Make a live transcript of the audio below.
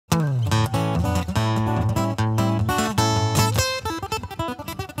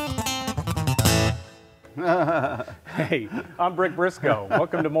Hey, I'm Brick Briscoe.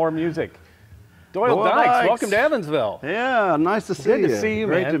 Welcome to More Music. Doyle Dykes, welcome to Evansville. Yeah, nice to see you. Good to see you,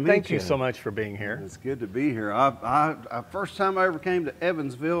 Great man. to meet Thank you you so much for being here. It's good to be here. First time I ever came to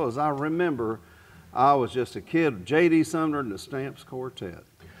Evansville, as I remember, I was just a kid, J.D. Sumner and the Stamps Quartet.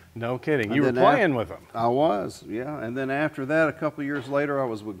 No kidding. You were playing with them. I was, yeah. And then after that, a couple of years later, I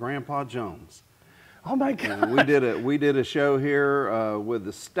was with Grandpa Jones. Oh my God. We did a show here with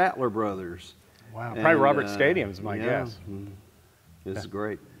the Statler Brothers. Wow. Probably Robert Stadium's my guess. It's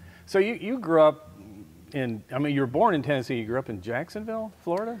great. So you grew up in, I mean, you were born in Tennessee. You grew up in Jacksonville,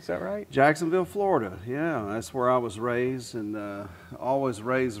 Florida. Is that right? Jacksonville, Florida. Yeah, that's where I was raised, and always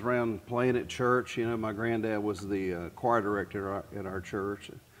raised around playing at church. You know, my granddad was the choir director at our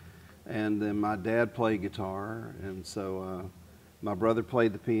church, and then my dad played guitar, and so my brother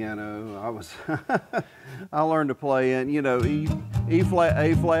played the piano. I learned to play in, you know, E flat,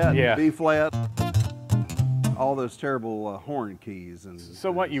 A flat, yeah. B flat. All those terrible horn keys. And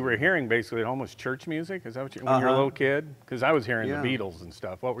so what you were hearing basically almost church music? Is that what you, when you were a little kid? Because I was hearing the Beatles and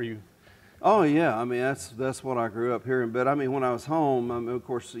stuff. What were you? Oh yeah, I mean that's what I grew up hearing. But I mean when I was home, I mean, of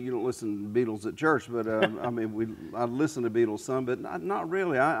course you don't listen to Beatles at church, but I mean I listened to Beatles some, but not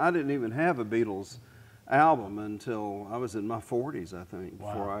really. I didn't even have a Beatles album until I was in my 40s, I think,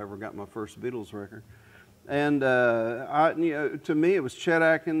 before I ever got my first Beatles record. And you know, to me, it was Chet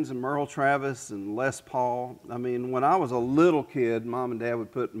Atkins and Merle Travis and Les Paul. I mean, when I was a little kid, Mom and Dad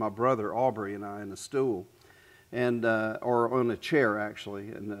would put my brother Aubrey and I in a stool, and or on a chair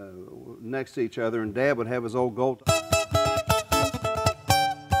actually, and next to each other. And Dad would have his old gold. I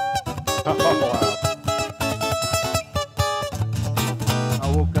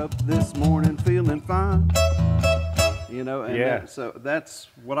woke up this morning feeling fine. You know, and so that's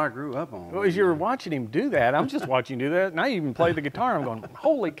what I grew up on. Well, as you were watching him do that, I'm just watching you do that, and I even played the guitar. I'm going,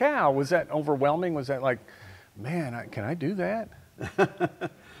 holy cow, was that overwhelming? Was that like, man, can I do that?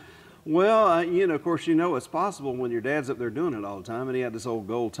 Well, you know, of course, you know it's possible when your dad's up there doing it all the time, and he had this old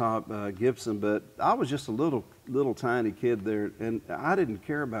gold top Gibson, but I was just a little tiny kid there, and I didn't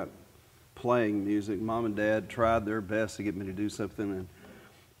care about playing music. Mom and Dad tried their best to get me to do something, and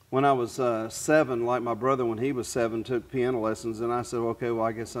when I was 7, like my brother, when he was 7, took piano lessons, and I said, okay, well,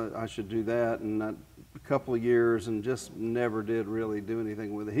 I guess I should do that. And a couple of years, and just never did really do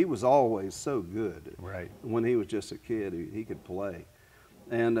anything with it. He was always so good. Right. When he was just a kid, he could play.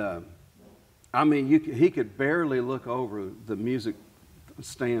 And I mean, he could barely look over the music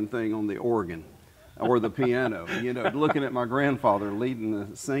stand thing on the organ or the piano, you know, looking at my grandfather leading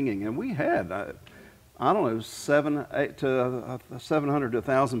the singing. And we had, I don't know, 700 to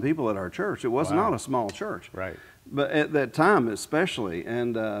 1,000 people at our church. It was not a small church, right? But at that time, especially,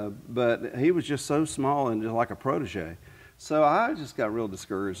 and but he was just so small and just like a protege. So I just got real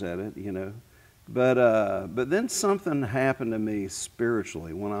discouraged at it, you know. But then something happened to me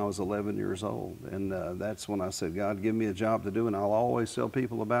spiritually when I was 11 years old, and that's when I said, God, give me a job to do, and I'll always tell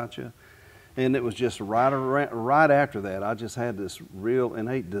people about you. And it was just right after that, I just had this real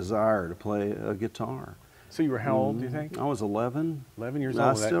innate desire to play a guitar. So you were how old, do you think? I was 11. 11 years old,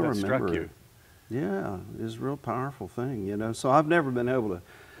 I still remember struck you. Yeah, it was a real powerful thing, you know. So I've never been able to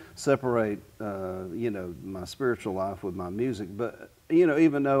separate, you know, my spiritual life with my music. But, you know,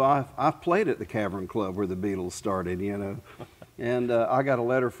 even though I've played at the Cavern Club where the Beatles started, you know. And I got a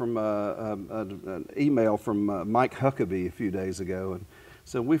letter from, an email from Mike Huckabee a few days ago, and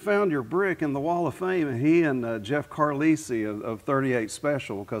so we found your brick in the Wall of Fame, and he and Jeff Carlisi of 38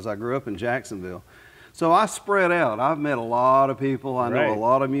 Special, because I grew up in Jacksonville. So I spread out. I've met a lot of people. I know a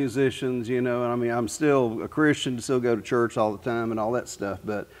lot of musicians, you know, and I mean, I'm still a Christian, still go to church all the time and all that stuff.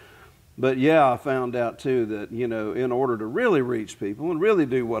 But yeah, I found out too that, you know, in order to really reach people and really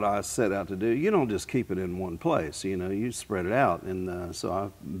do what I set out to do, you don't just keep it in one place, you know, you spread it out. And so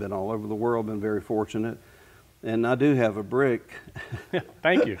I've been all over the world, been very fortunate. And I do have a brick.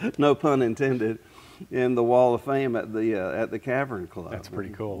 Thank you. No pun intended. In the Wall of Fame at the Cavern Club. That's pretty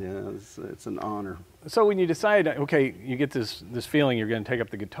cool. Yeah, it's an honor. So when you decide, okay, you get this feeling you're going to take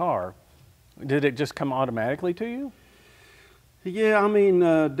up the guitar, did it just come automatically to you? Yeah, I mean,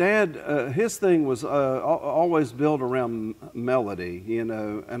 Dad, his thing was always built around melody, you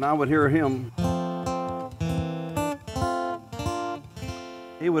know, and I would hear him.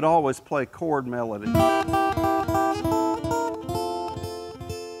 He would always play chord melody.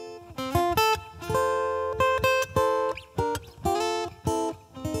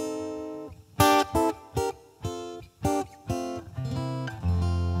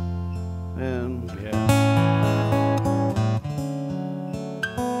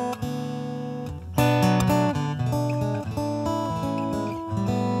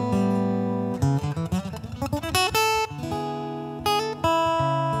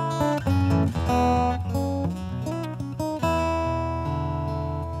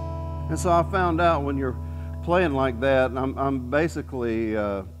 And so I found out when you're playing like that, I'm basically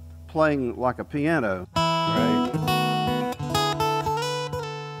playing like a piano. Right.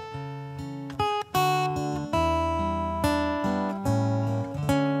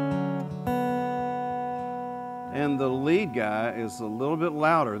 And the lead guy is a little bit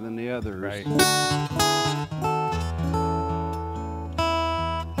louder than the others. Right.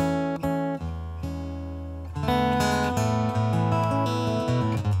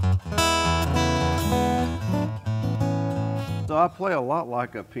 So I play a lot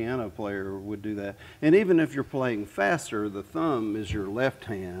like a piano player would do that. And even if you're playing faster, the thumb is your left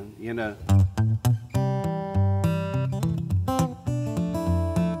hand, you know. That's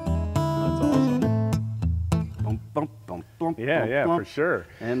awesome. Bump, bump, bump, bump, Yeah, bump, yeah, bump. for sure.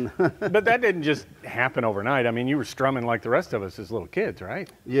 And But that didn't just happen overnight. I mean, you were strumming like the rest of us as little kids, right?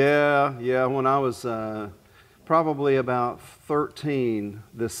 yeah, when I was probably about 13,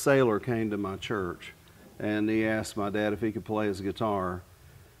 this sailor came to my church. And he asked my dad if he could play his guitar.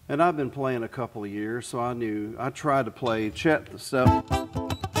 And I've been playing a couple of years, so I knew. I tried to play Chet the stuff.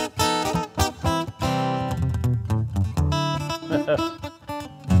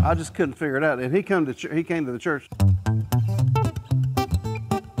 I just couldn't figure it out. And he came to the church.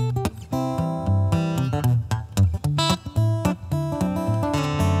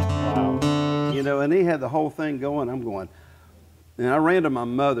 Wow. You know, and he had the whole thing going. I'm going. And I ran to my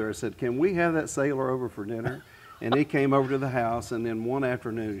mother. I said, "Can we have that sailor over for dinner?" And he came over to the house, and then one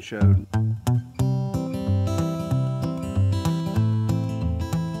afternoon showed.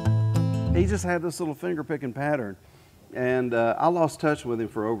 He just had this little finger picking pattern. And I lost touch with him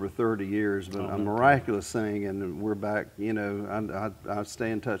for over 30 years, but a miraculous thing, and we're back. You know, I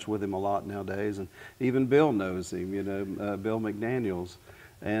stay in touch with him a lot nowadays, and even Bill knows him. You know, Bill McDaniels,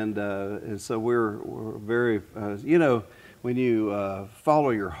 and so we're very, you know, when you follow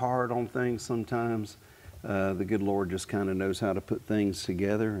your heart on things, sometimes the good Lord just kind of knows how to put things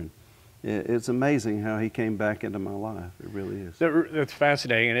together, and it's amazing how he came back into my life. It really is. That's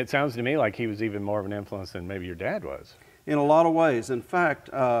fascinating, and it sounds to me like he was even more of an influence than maybe your dad was. In a lot of ways. In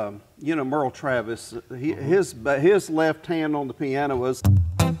fact, you know, Merle Travis, his left hand on the piano was.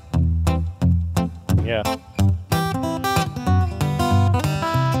 Yeah.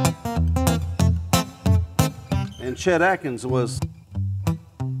 And Chet Atkins was.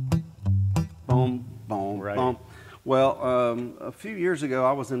 Boom, boom, Right. boom. Well, a few years ago,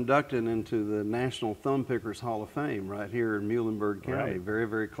 I was inducted into the National Thumb Pickers Hall of Fame right here in Muhlenberg County, Right. very,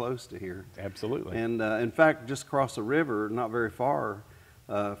 very close to here. Absolutely. And in fact, just across the river, not very far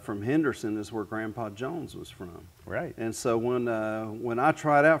from Henderson, is where Grandpa Jones was from. Right. And so when I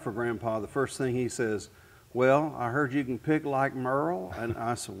tried out for Grandpa, the first thing he says, "Well, I heard you can pick like Merle." And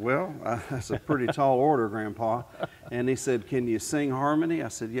I said, "Well, that's a pretty tall order, Grandpa." And he said, "Can you sing harmony?" I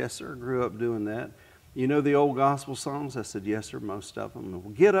said, "Yes, sir. Grew up doing that." "You know the old gospel songs?" I said, "Yes, sir, most of them."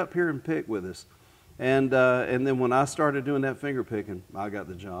 "Well, get up here and pick with us." And then when I started doing that finger picking, I got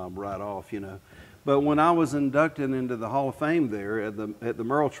the job right off, you know. But when I was inducted into the Hall of Fame there at the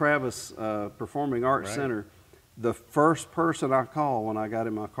Merle Travis Performing Arts Right. Center, the first person I called when I got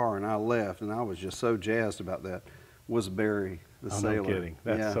in my car and I left, and I was just so jazzed about that, was Barry, the sailor. No kidding.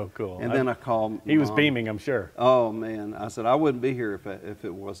 That's so cool. And then I called He was Mom. beaming, I'm sure. Oh, man. I said, "I wouldn't be here if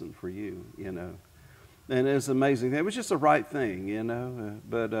it wasn't for you," you know. And it's amazing. It was just the right thing, you know.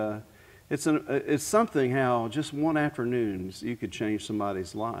 But it's something how just one afternoon you could change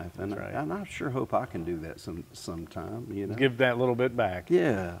somebody's life. And, That's right. and I sure hope I can do that sometime, you know. Give that little bit back.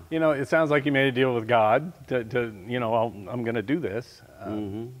 Yeah. You know, it sounds like you made a deal with God to you know, I'm going to do this.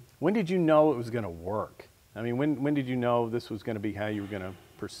 When did you know it was going to work? I mean, when did you know this was going to be how you were going to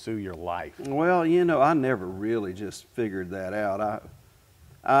pursue your life? Well, you know, I never really just figured that out.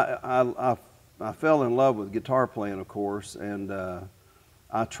 I fell in love with guitar playing, of course, and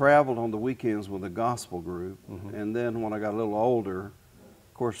I traveled on the weekends with a gospel group. And then when I got a little older,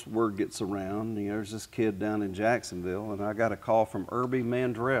 of course, word gets around. You know, there's this kid down in Jacksonville, and I got a call from Irby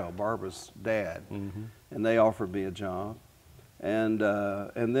Mandrell, Barbara's dad, and they offered me a job. And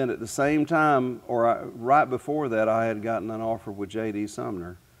then at the same time, right before that, I had gotten an offer with J.D.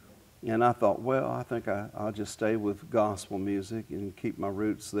 Sumner. And I thought, well, I think I'll just stay with gospel music and keep my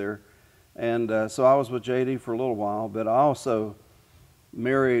roots there. And so I was with J.D. for a little while, but I also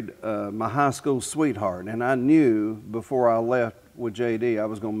married my high school sweetheart. And I knew before I left with J.D. I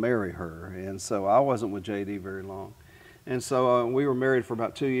was going to marry her. And so I wasn't with J.D. very long. And so we were married for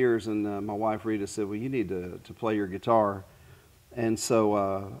about 2 years, and my wife Rita said, "Well, you need to play your guitar." And so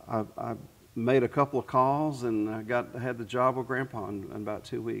I made a couple of calls, and I had the job with Grandpa in about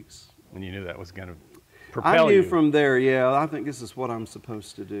 2 weeks. And you knew that was going to propel I knew you. from there, yeah, I think this is what I'm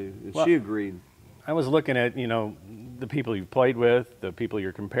supposed to do. And Well, she agreed. I was looking at, the people you've played with, the people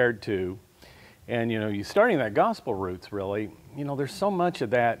you're compared to, and, you starting that gospel roots, really, there's so much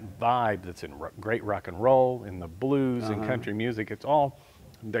of that vibe that's in great rock and roll, in the blues and country music. It's all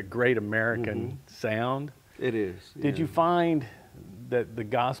that great American sound. It is. Did you find that the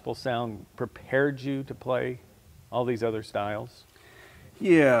gospel sound prepared you to play all these other styles?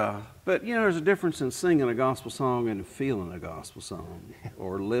 Yeah, but there's a difference in singing a gospel song and feeling a gospel song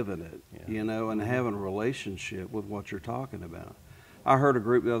or living it, and having a relationship with what you're talking about. I heard a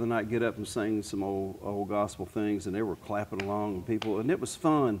group the other night get up and sing some old gospel things, and they were clapping along, and it was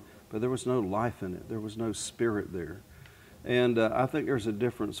fun, but there was no life in it. There was no spirit there. And I think there's a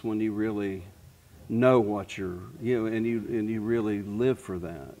difference when you really know what you're, and you really live for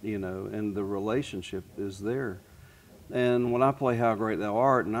that, and the relationship is there. And when I play "How Great Thou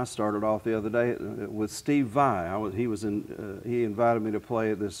Art," and I started off the other day with Steve Vai, he invited me to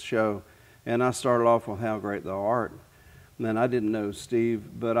play at this show, and I started off with "How Great Thou Art." And then I didn't know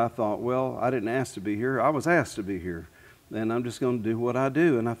Steve, but I thought, well, I didn't ask to be here. I was asked to be here, and I'm just going to do what I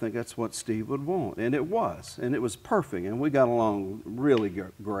do. And I think that's what Steve would want, and it was perfect, and we got along really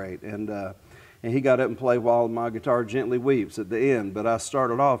great. And he got up and played "While My Guitar Gently Weeps" at the end, but I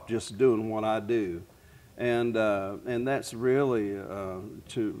started off just doing what I do. And that's really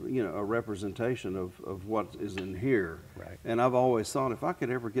a representation of what is in here. Right. And I've always thought if I could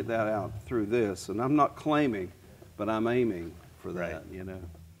ever get that out through this, and I'm not claiming, but I'm aiming for that, Right.